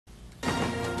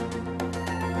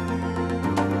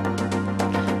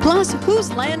Plus,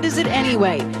 whose land is it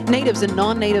anyway? Natives and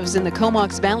non-natives in the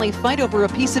Comox Valley fight over a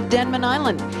piece of Denman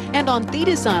Island. And on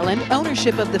Thetis Island,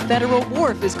 ownership of the federal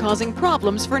wharf is causing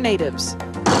problems for natives.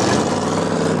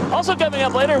 Also coming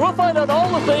up later, we'll find out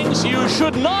all the things you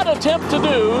should not attempt to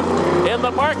do in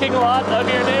the parking lot of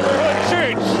your neighborhood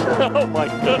church. Oh my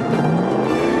goodness.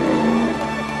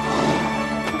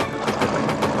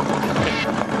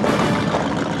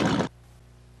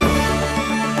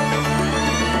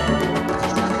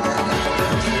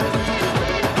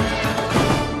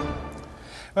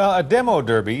 Well, a demo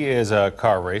derby is a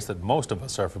car race that most of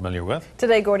us are familiar with.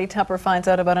 Today, Gordie Tupper finds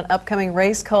out about an upcoming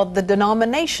race called the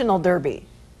Denominational Derby.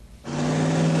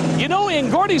 You know, in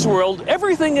Gordie's world,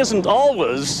 everything isn't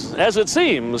always as it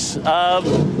seems.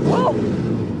 Well,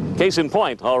 case in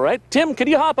point, all right. Tim, can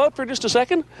you hop out for just a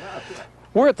second?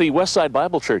 We're at the Westside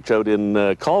Bible Church out in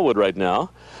Colwood right now.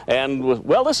 And,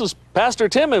 well, this is Pastor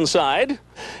Tim inside.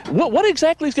 What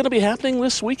exactly is going to be happening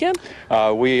this weekend?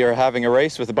 We are having a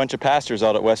race with a bunch of pastors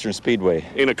out at Western Speedway.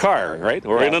 In a car, right?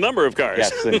 Or in a number of cars?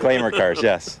 Yes, in claimer cars,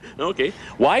 yes. Okay.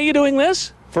 Why are you doing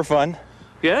this? For fun.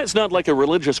 Yeah, it's not like a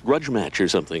religious grudge match or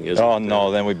something, is it? Oh, no,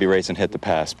 then we'd be racing hit the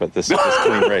pass, but this is just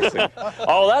clean racing.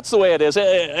 Oh, that's the way it is.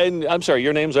 And I'm sorry,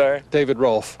 your names are? David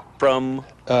Rolfe. From?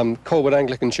 Colwood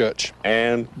Anglican Church.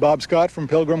 And? Bob Scott from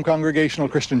Pilgrim Congregational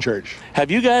Christian Church. Have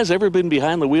you guys ever been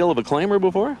behind the wheel of a claimer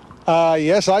before?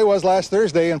 Yes, I was last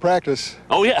Thursday in practice.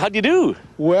 Oh, yeah? How'd you do?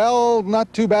 Well,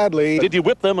 not too badly. Did you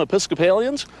whip them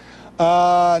Episcopalians?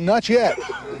 Not yet.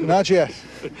 Not yet.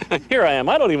 Here I am.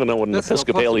 I don't even know what an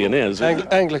Episcopalian is.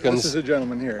 Anglicans. This is a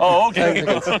gentleman here. Oh, okay.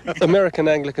 American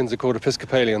Anglicans are called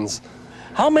Episcopalians.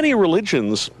 How many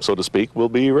religions, so to speak, will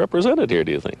be represented here,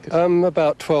 do you think?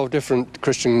 About 12 different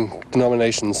Christian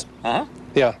denominations. Uh-huh.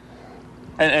 Yeah.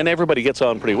 And everybody gets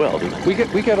on pretty well, doesn't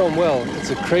it? We get on well.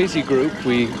 It's a crazy group.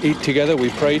 We eat together, we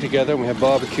pray together, and we have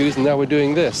barbecues, and now we're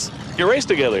doing this. You race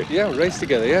together? Yeah, race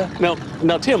together, yeah.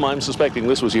 Now, Tim, I'm suspecting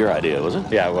this was your idea, was it?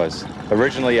 Yeah, it was.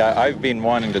 Originally, I've been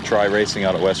wanting to try racing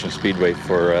out at Western Speedway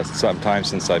for some time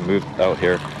since I moved out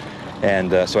here.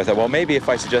 And so I thought, well, maybe if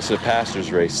I suggested a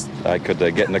pastor's race, I could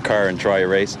get in the car and try a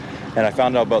race. And I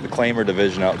found out about the claimer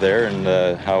division out there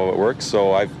and how it works.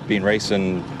 So I've been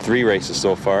racing 3 races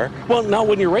so far. Well, now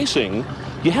when you're racing,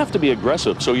 you have to be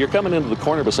aggressive. So you're coming into the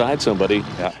corner beside somebody.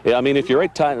 Yeah. I mean, if you're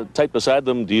right tight beside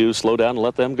them, do you slow down and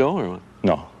let them go, or what?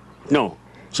 No. No.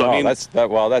 So no, I mean,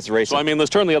 that's racing. So I mean, this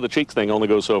turn the other cheek thing only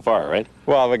goes so far, right?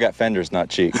 Well, we got fenders, not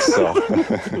cheeks. So.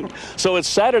 So it's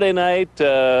Saturday night.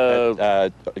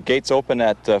 Gates open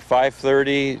at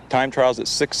 5:30. Time trials at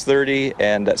 6:30,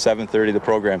 and at 7:30 the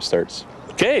program starts.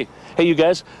 Okay. Hey, you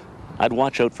guys, I'd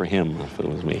watch out for him if it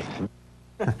was me.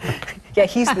 Yeah,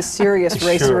 he's the serious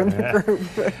racer in the group.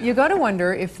 You got to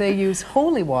wonder if they use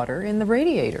holy water in the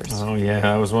radiators. Oh,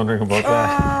 yeah, I was wondering about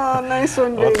that. Oh, nice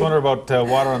one, Let's wonder about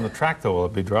water on the track, though. Will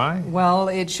it be dry? Well,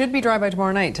 it should be dry by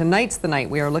tomorrow night. Tonight's the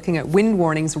night. We are looking at wind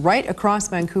warnings right across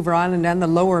Vancouver Island and the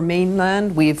lower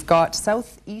mainland. We've got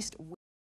southeast